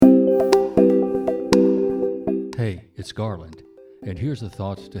It's Garland, and here's a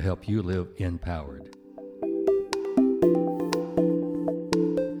thought to help you live empowered.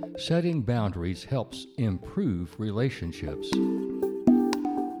 Setting boundaries helps improve relationships.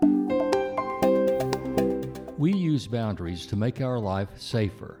 We use boundaries to make our life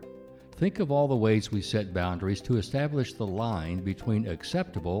safer. Think of all the ways we set boundaries to establish the line between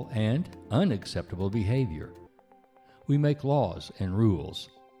acceptable and unacceptable behavior. We make laws and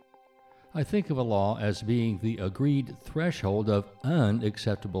rules. I think of a law as being the agreed threshold of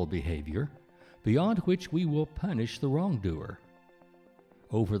unacceptable behavior, beyond which we will punish the wrongdoer.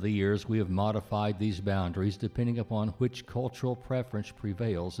 Over the years, we have modified these boundaries depending upon which cultural preference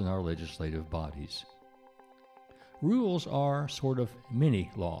prevails in our legislative bodies. Rules are sort of mini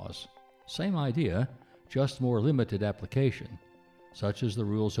laws. Same idea, just more limited application, such as the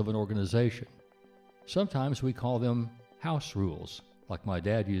rules of an organization. Sometimes we call them house rules, like my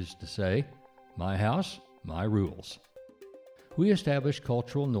dad used to say, my house, my rules. We establish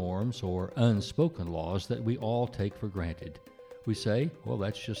cultural norms or unspoken laws that we all take for granted. We say, well,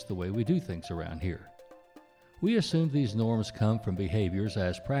 that's just the way we do things around here. We assume these norms come from behaviors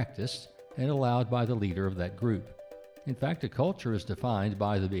as practiced and allowed by the leader of that group. In fact, a culture is defined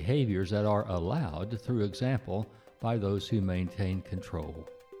by the behaviors that are allowed through example by those who maintain control.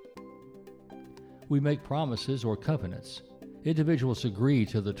 We make promises or covenants. Individuals agree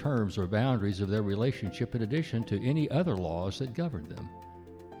to the terms or boundaries of their relationship in addition to any other laws that govern them.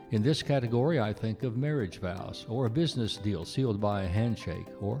 In this category, I think of marriage vows or a business deal sealed by a handshake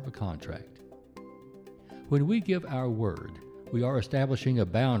or a contract. When we give our word, we are establishing a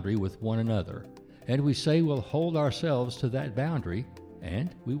boundary with one another, and we say we'll hold ourselves to that boundary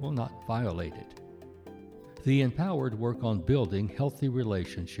and we will not violate it. The empowered work on building healthy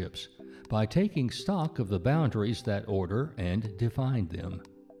relationships by taking stock of the boundaries that order and define them,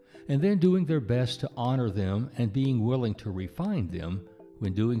 and then doing their best to honor them and being willing to refine them.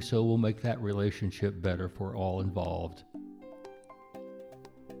 When doing so will make that relationship better for all involved.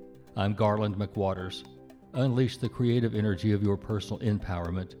 I'm Garland McWaters. Unleash the creative energy of your personal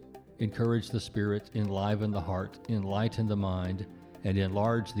empowerment. Encourage the spirit, enliven the heart, enlighten the mind, and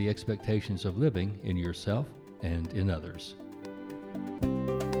enlarge the expectations of living in yourself and in others.